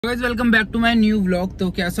Guys welcome back to my new vlog. तो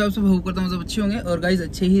कैसा आप सब होप करता हूँ सब अच्छे होंगे और गाइज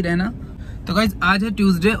अच्छे ही रहना। तो गाइज आज है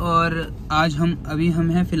ट्यूसडे और आज हम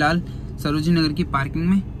हैं फिलहाल सरोजिनी नगर की पार्किंग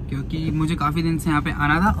में, क्योंकि मुझे काफ़ी दिन से यहाँ पे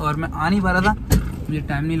आना था और मैं आ नहीं पा रहा था, मुझे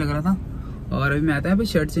टाइम नहीं लग रहा था। और अभी मैं आता है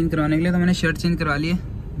शर्ट चेंज करवाने के लिए, तो मैंने शर्ट चेंज करवा ली है,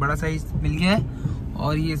 बड़ा साइज मिल गया है।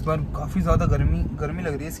 और ये इस बार काफ़ी ज़्यादा गर्मी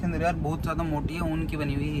लग रही है इसके अंदर यार, बहुत ज़्यादा मोटी है, ऊन की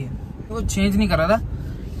बनी हुई है। तो वो चेंज नहीं कर रहा था,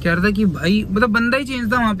 कह रहा था कि भाई मतलब बंदा ही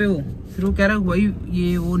चेंज था वहाँ पे वो, फिर वो कह रहा भाई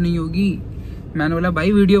ये वो नहीं होगी। मैंने बोला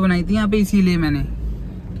भाई वीडियो बनाई थी यहाँ पे इसीलिए मैंने,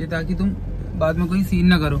 कि ताकि तुम बाद में कोई सीन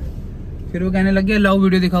ना करो। फिर वो कहने लग गया लाओ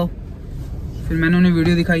वीडियो दिखाओ। फिर मैंने उन्हें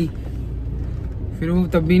वीडियो दिखाई, फिर वो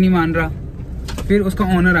तब भी नहीं मान रहा। फिर उसका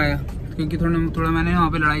ऑनर आया, क्योंकि थोड़ा मैंने वहाँ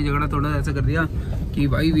पे लड़ाई झगड़ा थोड़ा ऐसा कर दिया कि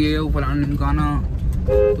भाई ये वो फलाना ढिमकाना,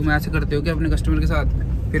 तुम ऐसे करते हो क्या अपने कस्टमर के साथ।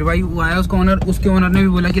 फिर भाई वो आया उसका ऑनर, उसके ऑनर ने भी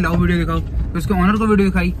बोला कि लाओ वीडियो दिखाओ, फिर उसके ऑनर को वीडियो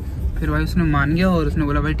दिखाई। फिर भाई उसने मान गया और उसने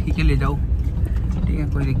बोला भाई ठीक है ले जाओ, ठीक है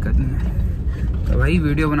कोई दिक्कत नहीं है। तो भाई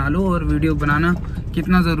वीडियो बना लो, और वीडियो बनाना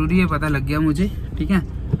कितना ज़रूरी है पता लग गया मुझे, ठीक है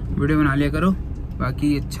वीडियो बना लिया करो।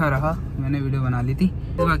 बाकी अच्छा रहा, मैंने वीडियो बना ली थी।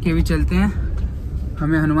 तो बाकी अभी चलते हैं,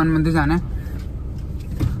 हमें हनुमान मंदिर जाना है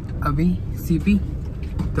अभी सीपी,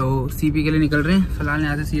 तो सीपी के लिए निकल रहे हैं फिलहाल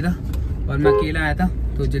यहाँ से सीधा। और मैं अकेला आया था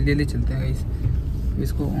तो जल्दी जल्दी चलते हैं गाइस।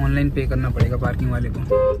 इसको ऑनलाइन पे करना पड़ेगा पार्किंग वाले को,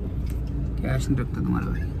 कैश नहीं रखता तुम्हारा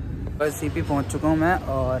भाई। बस सीपी पहुंच चुका हूं मैं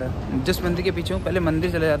और जिस मंदिर के पीछे हूँ, पहले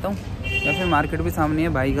मंदिर चले जाता हूँ या फिर मार्केट भी सामने है।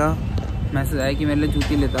 भाई का मैसेज आया कि मेरे लिए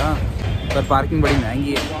जूती लेता, पर पार्किंग बड़ी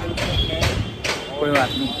महंगी है। कोई बात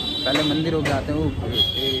नहीं, पहले मंदिर होके आते हैं।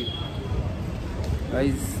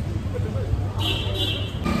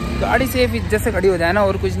 गाड़ी सेफ इज्जत से खड़ी हो जाए ना,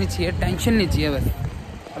 और कुछ नहीं चाहिए, टेंशन नहीं चाहिए बस।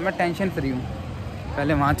 अब मैं टेंशन फ्री हूँ।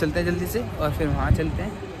 पहले वहाँ चलते हैं जल्दी से और फिर वहाँ चलते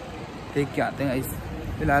हैं, देख के आते हैं गाइस।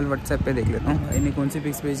 फिलहाल व्हाट्सएप पे देख लेता हूँ भाई ने कौन सी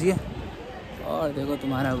पिक्स भेजी है। और देखो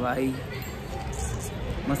तुम्हारा भाई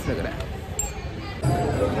मस्त लग रहा है।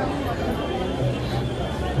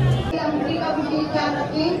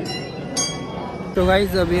 तो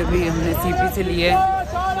गाइस अभी हमने सीपी से लिए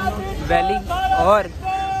वैली, और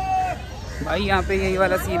भाई यहाँ पे यही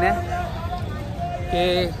वाला सीन है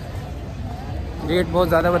कि रेट बहुत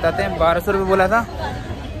ज़्यादा बताते हैं। 1200 रुपये बोला था,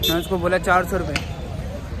 मैं उसको बोला 400 रुपये,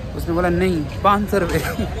 उसने बोला नहीं 500 रुपये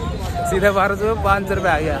सीधा 1200 में 500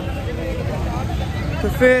 रुपये आ गया। तो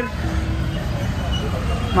फिर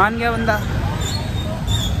मान गया बंदा,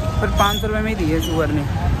 फिर 500 रुपये में ही दिए सुअर ने।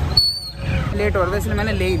 लेट हो रहा था इसलिए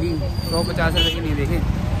मैंने ले ही ली, 150 रुपये की नहीं देखे।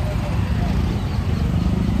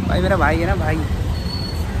 भाई मेरा भाई है ना भाई,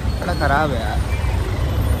 बड़ा ख़राब है यार।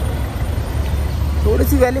 थोड़ी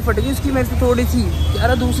सी वैली फट गई उसकी मेरे से, थोड़ी सी,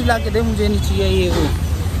 यार दूसरी ला के दे, मुझे नहीं चाहिए ये वो।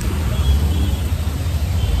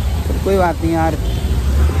 कोई बात नहीं यार,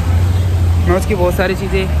 मैं उसकी बहुत सारी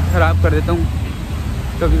चीज़ें ख़राब कर देता हूँ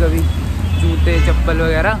कभी कभी, जूते चप्पल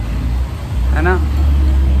वगैरह है ना,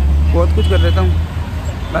 बहुत कुछ कर देता हूँ।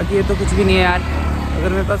 बाकी ये तो कुछ भी नहीं है यार, अगर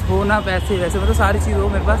मेरे पास हो ना पैसे वैसे मतलब सारी चीज़ हो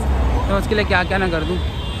मेरे पास, तो मैं उसके लिए क्या क्या ना कर दूँ,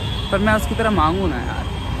 पर मैं उसकी तरह मांगूँ ना यार।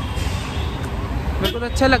 मेरे को तो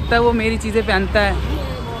अच्छा लगता है वो मेरी चीज़ें पहनता है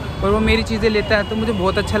और वो मेरी चीज़ें लेता है, तो मुझे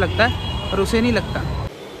बहुत अच्छा लगता है, और उसे नहीं लगता।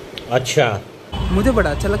 अच्छा, मुझे बड़ा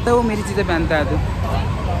अच्छा लगता है वो मेरी चीज़ें पहनता है तो।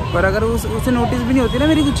 पर अगर उसे नोटिस भी नहीं होती ना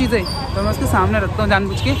मेरी कुछ चीज़ें, तो मैं उसके सामने रखता हूँ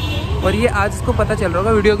जानबूझ के, और ये आज उसको पता चल रहा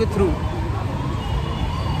होगा वीडियो के थ्रू,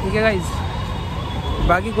 ठीक है गाइज।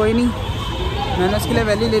 बाकी कोई नहीं, मैंने उसके लिए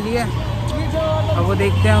वैली ले ली है, अब वो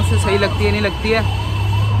देखते हैं उसे सही लगती है नहीं लगती है।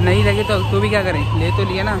 नहीं लगे तो भी क्या करें, ले तो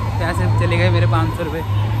लिए ना, पैसे चले गए मेरे 500 रुपये,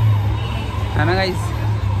 है ना गाइज।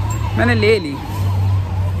 मैंने ले ली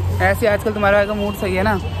ऐसे, आजकल तुम्हारे भाई का मूड सही है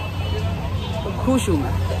ना, तो खुश हूँ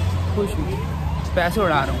मैं, खुश हूँ, पैसे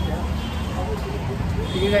उड़ा रहा हूँ,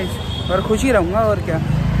 ठीक है गाइस, और खुश ही रहूँगा और क्या।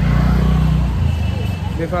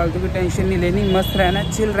 बेफालतू की टेंशन नहीं लेनी, मस्त रहना,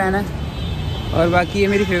 चिल रहना। और बाकी ये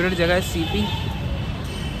मेरी फेवरेट जगह है सीपी,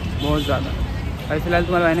 बहुत ज़्यादा। भाई फिलहाल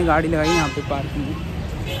तुम्हारे भाई ने गाड़ी लगाई यहाँ पे पार्किंग में,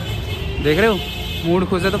 देख रहे हो, मूड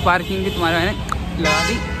खुश है तो पार्किंग भी तुम्हारे भाई ने लगा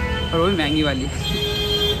दी, और वो भी महंगी वाली,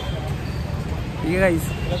 ठीक है गाइस।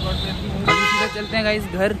 अभी सीधा चलते हैं गाइस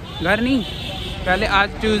घर नहीं, पहले आज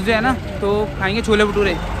ट्यूसडे है ना, तो खाएंगे छोले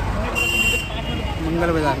भटूरे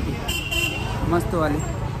मंगल बाज़ार की मस्त वाली,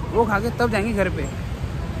 वो खा के तब जाएंगे घर पे,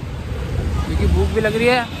 क्योंकि भूख भी लग रही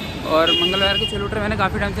है। और मंगल बाज़ार के छोले भटूरे मैंने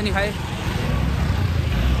काफ़ी टाइम से नहीं खाए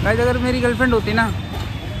गाइस। अगर मेरी गर्लफ्रेंड होती ना,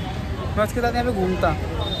 मैं उसके साथ यहाँ पे घूमता,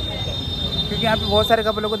 क्योंकि यहाँ पे बहुत सारे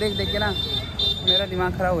कपलों को देख देख के ना मेरा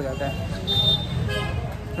दिमाग ख़राब हो जाता है,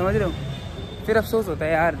 समझ रहे हो, फिर अफसोस होता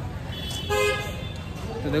है यार।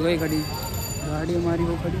 तो देखो ये खड़ी गाड़ी हमारी,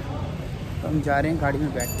 वो खड़ी, तो हम जा रहे हैं गाड़ी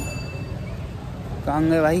में बैठने। कहाँ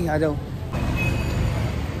गए भाई, आ जाओ।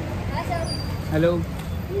 हेलो,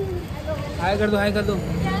 हाय कर दो, हाय कर दो।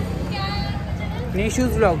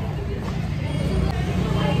 निशूस व्लॉग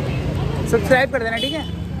सब्सक्राइब कर देना, ठीक है?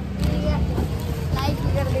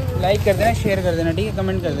 लाइक कर देना, शेयर कर देना, ठीक है?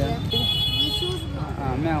 कमेंट कर देना, ठीक है?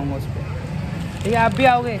 हाँ, मैं आऊँगा उस पर, ठीक है? आप भी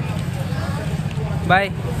आओगे? बाय।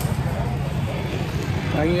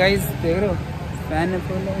 बाकी गाइस देख रहे हो फैन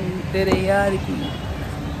फॉलोइंग तेरे यार की,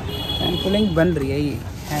 फैन फॉलोइंग बन रही है ये,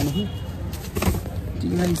 है नहीं?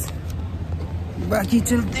 ठीक है गाइस, बाकी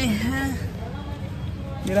चलते हैं।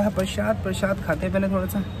 मेरा प्रसाद खाते हैं पहले थोड़ा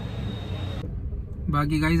सा।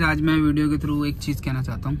 बाकी गाइस आज मैं वीडियो के थ्रू एक चीज़ कहना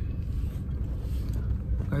चाहता हूँ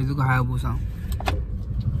गाइस, को हायाबुसा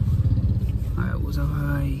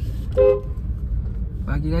भाई।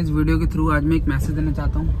 बाकी गाइस वीडियो के थ्रू आज मैं एक मैसेज देना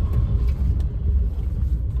चाहता हूँ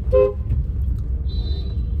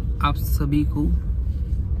आप सभी को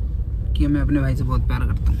कि मैं अपने भाई से बहुत प्यार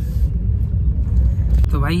करता हूँ।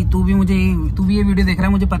 तो भाई तू भी ये वीडियो देख रहा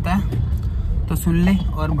है, मुझे पता है, तो सुन ले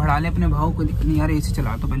और बढ़ा ले अपने भाव को। नहीं यार ऐसे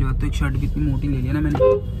चला, तो पहली बात तो एक शर्ट भी इतनी मोटी ले लिया ना मैंने।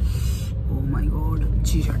 ओह माय गॉड,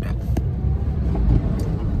 अच्छी शर्ट है।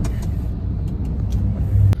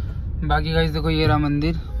 बाकी गाइस देखो ये रहा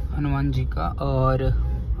मंदिर हनुमान जी का, और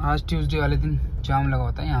आज ट्यूसडे वाले दिन जाम लगा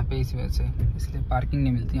होता है यहाँ पे, इस वजह से, इसलिए पार्किंग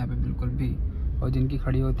नहीं मिलती यहाँ पे बिल्कुल भी। और जिनकी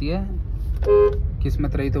खड़ी होती है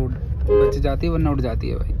किस्मत रही तो बच जाती है, वरना उड़ जाती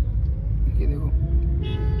है भाई। ये देखो,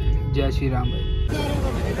 जय श्री राम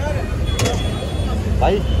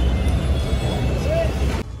भाई।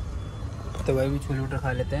 तो भाई भी छोले भटूरे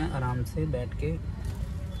खा लेते हैं आराम से बैठ के।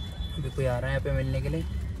 अभी कोई आ रहा है यहाँ पे मिलने के लिए,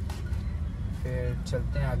 फिर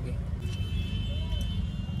चलते हैं आगे।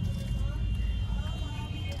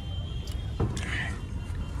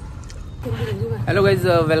 Hello guys,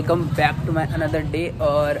 welcome back to my another day.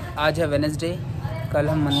 और आज है वेडनेसडे। कल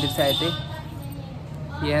हम मंदिर से आए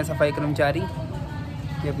थे। ये है सफाई कर्मचारी,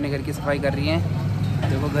 ये अपने घर की सफाई कर रही हैं।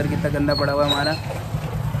 देखो घर कितना गंदा पड़ा हुआ है हमारा,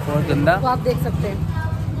 बहुत गंदा। तो आप देख सकते हैं,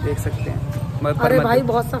 अरे भाई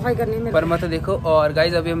बहुत सफाई करनी है पर मत देखो। और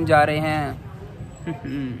गाइज अभी हम जा रहे हैं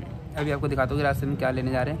अभी आपको दिखाता हूँ कि रास्ते में क्या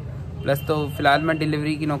लेने जा रहे हैं। प्लस तो फिलहाल मैं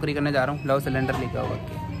डिलीवरी की नौकरी करने जा रहा हूँ। लाओ सिलेंडर लेकर आओ।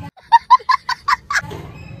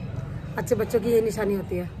 अच्छे बच्चों की ये निशानी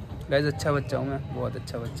होती है गाइस, अच्छा बच्चा हूँ मैं, बहुत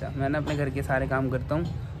अच्छा बच्चा। मैं ना अपने घर के सारे काम करता हूँ,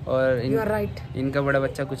 और इनका बड़ा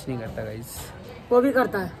बच्चा कुछ नहीं करता गाइस। वो भी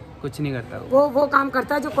करता है, कुछ नहीं करता वो काम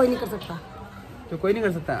करता है जो कोई नहीं कर सकता। जो कोई नहीं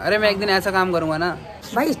कर सकता? अरे मैं एक दिन ऐसा काम करूंगा ना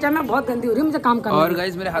भाई, इस टाइम में बहुत गंदी हो रही है मुझे काम करना। और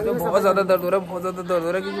गाइस मेरे हाथ में बहुत ज्यादा दर्द हो रहा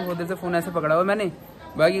है, क्योंकि बहुत देर से फोन ऐसे पकड़ा हुआ मैंने।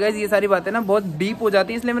 बाकी गाइस ये सारी बातें ना बहुत डीप हो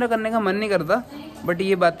जाती है, इसलिए मेरा करने का मन नहीं करता। बट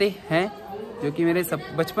ये बातें हैं जो कि मेरे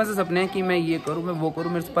बचपन से सपने हैं कि मैं ये करूं, मैं वो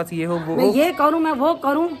करूं, मेरे पास ये हो, वो मैं ये करूं, मैं वो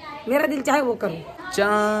करूं, मेरा दिल चाहे वो करूं।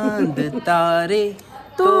 चांद तारे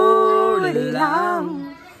तोड़ लाऊं,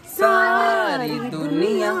 सारी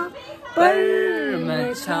दुनिया पर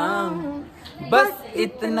मैं छाऊं, बस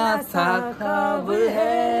इतना सा ख्वाब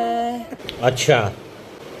है। अच्छा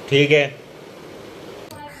ठीक है,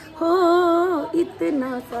 हो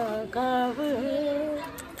इतना सा ख्वाब है।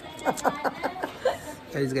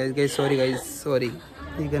 गाइस सॉरी,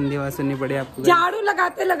 ये गंदी आवाज सुननी पड़े आपको झाड़ू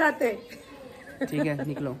लगाते। ठीक है,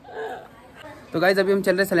 निकलो। तो गाइस अभी हम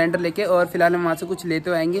चल रहे सिलेंडर लेके, और फिलहाल हम वहाँ से कुछ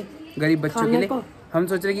लेते आएंगे गरीब बच्चों के लिए। हम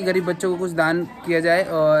सोच रहे कि गरीब बच्चों को कुछ दान किया जाए,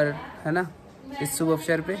 और है ना, इस शुभ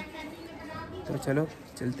अवसर पे। तो चलो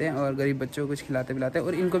चलते हैं और गरीब बच्चों को कुछ खिलाते पिलाते हैं,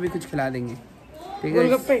 और इनको भी कुछ खिला देंगे, ठीक है?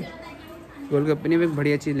 गोलगप्पे नहीं, मैं एक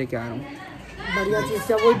बढ़िया चीज़ लेके आ रहा हूँ। बढ़िया चीज़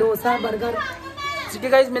क्या? वो डोसा, बर्गर। ठीक है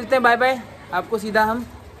गाइस, मिलते हैं, बाय बाय। आपको सीधा हम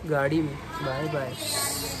गाड़ी में, बाय बाय।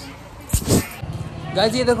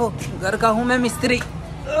 गाइस ये देखो, घर का हूँ मैं मिस्त्री।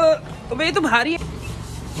 तो भाई ये तो भारी है।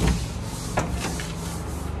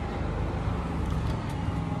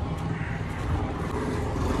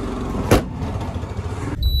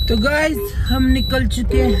 तो गाइस हम निकल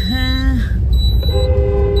चुके हैं।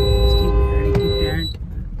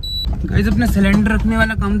 गाइस अपना सिलेंडर रखने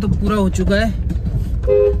वाला काम तो पूरा हो चुका है,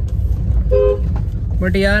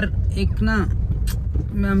 बट यार एक ना,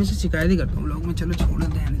 मैं हमेशा शिकायत ही करता हूँ लोग में। चलो छोड़ो,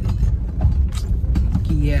 ध्यान देते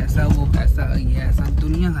कि ये ऐसा वो कैसा, ये ऐसा,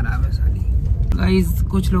 दुनिया खराब है सारी। गाइस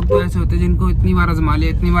कुछ लोग तो ऐसे होते हैं जिनको इतनी बार आजमा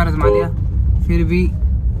लिया, फिर भी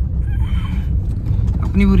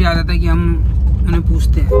अपनी बुरी आदत है कि हम उन्हें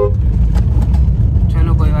पूछते हैं।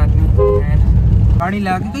 चलो कोई बात नहीं, गाड़ी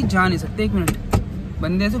ला के कहीं जा नहीं सकते। 1 मिनट,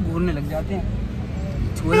 बंदे ऐसे घूरने लग जाते हैं,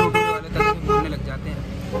 छोले वाले तक घूरने लग जाते हैं।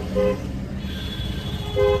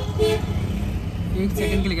 1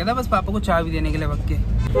 सेकंड के लिए गया था बस पापा को चाबी देने के लिए वक्त के।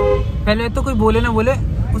 पहले तो कोई बोले ना बोले,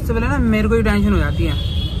 उससे पहले ना मेरे को ही टेंशन हो जाती है,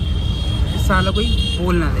 इस साला कोई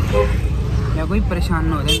बोल ना दे या कोई परेशान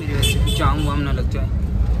ना हो जाए मेरी वजह से, जाम वाम ना लग जाए।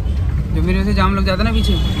 जो मेरी वजह से जाम लग जाता है ना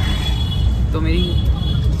पीछे, तो मेरी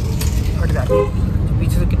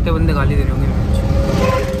पीछे से कितने बंदे गाली दे रहे होंगे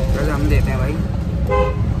मुझे, हम देते हैं भाई।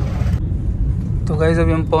 तो गाइस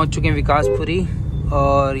अभी हम पहुंच चुके हैं विकासपुरी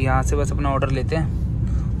और यहाँ से बस अपना ऑर्डर लेते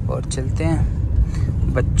हैं और चलते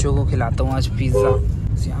हैं। बच्चों को खिलाता हूँ आज पिज़्ज़ा।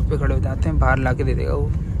 यहाँ पे खड़े हो जाते हैं, बाहर ला के दे देगा वो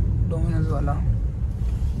डोमिनोज वाला।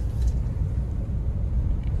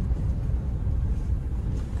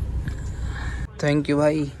 थैंक यू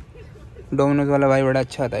भाई। डोमिनोज वाला भाई बड़ा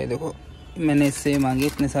अच्छा आता है। देखो मैंने इससे मांगे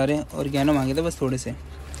इतने सारे और गैनो मांगे थे बस थोड़े से,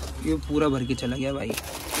 ये पूरा भर के चला गया भाई।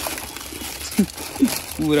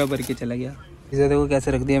 पूरा भर के चला गया। इसे देखो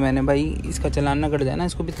कैसे रख दिया मैंने भाई, इसका चलान ना कट जाए ना,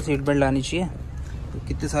 इसको भी तो सीट बेल्ट लानी चाहिए। तो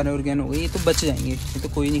कितने सारे ऑर्गेन हो गए, ये तो बच जाएंगे, ये तो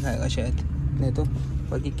कोई नहीं खाएगा शायद, नहीं तो।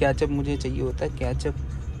 बाकी कैचअप मुझे चाहिए होता है, कैचअप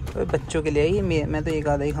तो बच्चों के लिए ही, मैं तो एक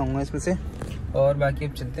आधा ही खाऊंगा इसमें से। और बाकी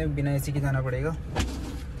अब चलते हैं, बिना एसी के जाना पड़ेगा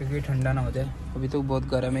क्योंकि ठंडा ना हो जाए, अभी तो बहुत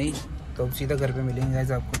गर्म है ही। तो अब सीधा घर पे मिलेंगे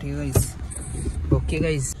गाइस आपको, ठीक है गाइस? Okay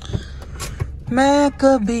guys. मैं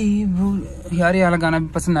कभी भूल, यार ये वाला गाना भी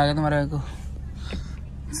पसंद आ गया तुम्हारे को,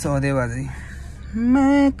 सौदेबाजी।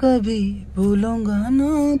 मैं कभी भूलूंगा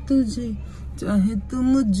ना तुझे, चाहे तू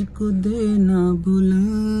मुझको देना भूला।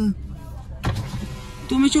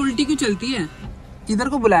 तू मुझे उल्टी क्यों चलती है? किधर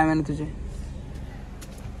को बुलाया मैंने तुझे?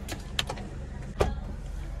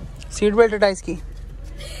 सीट बेल्ट हटा इसकी।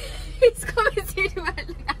 इसको भी सीट बेल्ट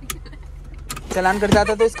लगा के। चलान कट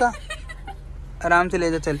जाता तो इसका। आराम से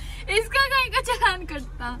ले जा, चल। इसका कहीं का चलान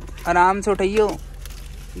कटता? आराम से उठाइयो,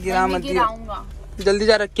 गिरा मत दियो। जल्दी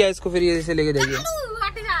जा, रख के इसको, फिर ये से लेके जाइए।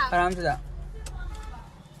 आराम से जा,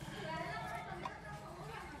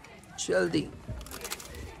 जल्दी।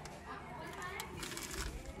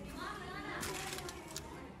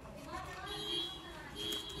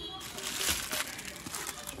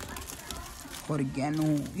 ऑर्गेनो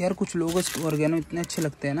यार, कुछ लोगों को ऑर्गेनो इतने अच्छे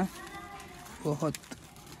लगते हैं ना, बहुत।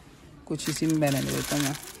 कुछ इसी में बैठने देता हूँ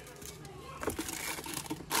मैं।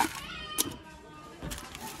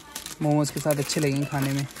 मोमोज के साथ अच्छे लगेंगे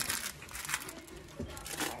खाने में।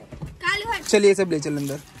 चलिए सब ले चल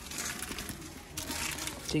अंदर,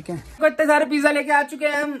 ठीक है? इतने सारे पिज्जा लेके आ चुके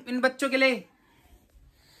हैं हम इन बच्चों के लिए,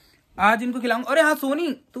 आज इनको खिलाऊंगा। अरे हाँ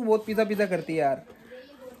सोनी, तू बहुत पिज्जा पिज्जा करती है यार,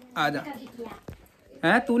 आजा।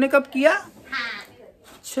 हैं तूने कब किया?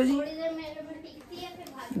 अच्छा जी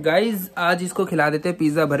गाइज, आज इसको खिला देते हैं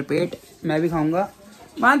पिज्जा भरपेट, मैं भी खाऊंगा।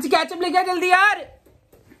 मानसी कैचअप लेके आ जल्दी यार,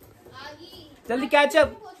 जल्दी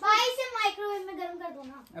कैचअप। भाई इसे माइक्रोवेव में गर्म कर दो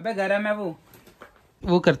ना। अबे गरम है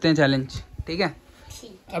वो करते हैं चैलेंज, ठीक है?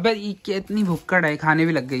 अबे ये इतनी भुक्कड़ है, खाने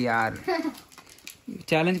भी लग गई यार।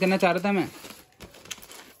 चैलेंज करना चाह रहा था मैं।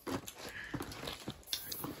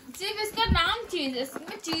 सिर्फ इसका नाम चीज है,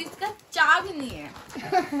 इसमें चीज का चा भी नहीं है।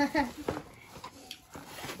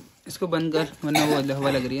 इसको बंद कर वरना वो हवा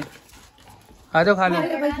लग रही है। आ जाओ खा लो।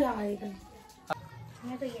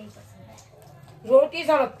 रोटी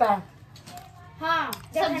सा लगता है। हाँ,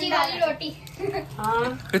 सब्जी वाली रोटी।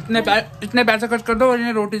 हाँ, इतने पैसे खर्च कर दो और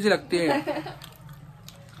इन्हें रोटी सी लगती है।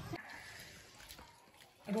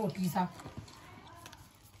 रोटी सा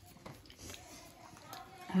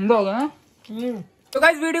ठंडा हो गया ना? तो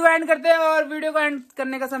गाइज वीडियो को एंड करते हैं, और वीडियो को एंड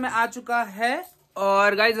करने का समय आ चुका है।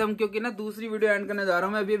 और गाइज हम क्योंकि ना दूसरी वीडियो एंड करने जा रहा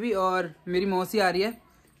हूँ मैं अभी, और मेरी मौसी आ रही है।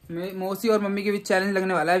 मौसी और मम्मी के बीच चैलेंज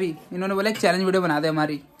लगने वाला है अभी। इन्होंने बोला एक चैलेंज वीडियो बना दे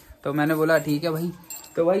हमारी, तो मैंने बोला ठीक है भाई।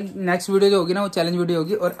 तो भाई नेक्स्ट वीडियो जो होगी ना वो चैलेंज वीडियो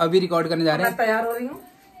होगी, और अभी रिकॉर्ड करने जा रहे हैं। तैयार हो रही हूँ,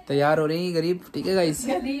 तैयार हो रही है गरीब, ठीक है गाइस?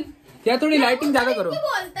 क्या थोड़ी लाइटिंग ज्यादा करो,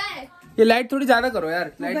 बोलता है ये लाइट थोड़ी ज्यादा करो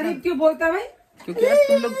यार। लाइट गरीब क्यों बोलता है भाई? क्योंकि यार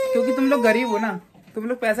तुम लोग गरीब हो ना, तुम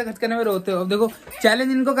लोग पैसा खर्च करने में रोते हो। अब देखो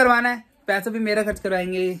चैलेंज इनको करवाना है, पैसा भी मेरा खर्च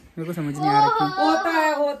करवाएंगे, मेरे को समझ नहीं आ रहा क्यों।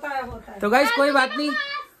 होता है। तो गाइस कोई बात नहीं,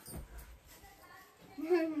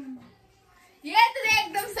 ये तो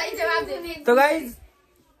एकदम सही जवाब देने। तो गाइस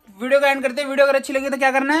वीडियो को एंड करते हैं। वीडियो अगर अच्छी लगी तो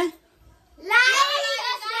क्या करना है?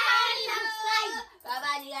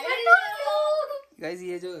 गाइस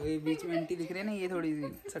ये जो बीच में आंटी दिख रही है ना, ये थोड़ी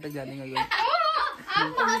सी सटक जाने का।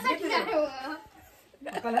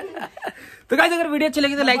 तो गाइस अगर वीडियो अच्छी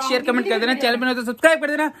लगी तो लाइक शेयर कमेंट कर देना, चैनल पर नए तो सब्सक्राइब कर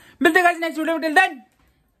देना। मिलते हैं गाइस नेक्स्ट वीडियो में, टिल देन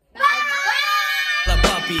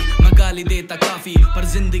मैं गाली देता काफी, पर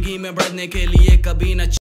जिंदगी में बढ़ने के लिए कभी न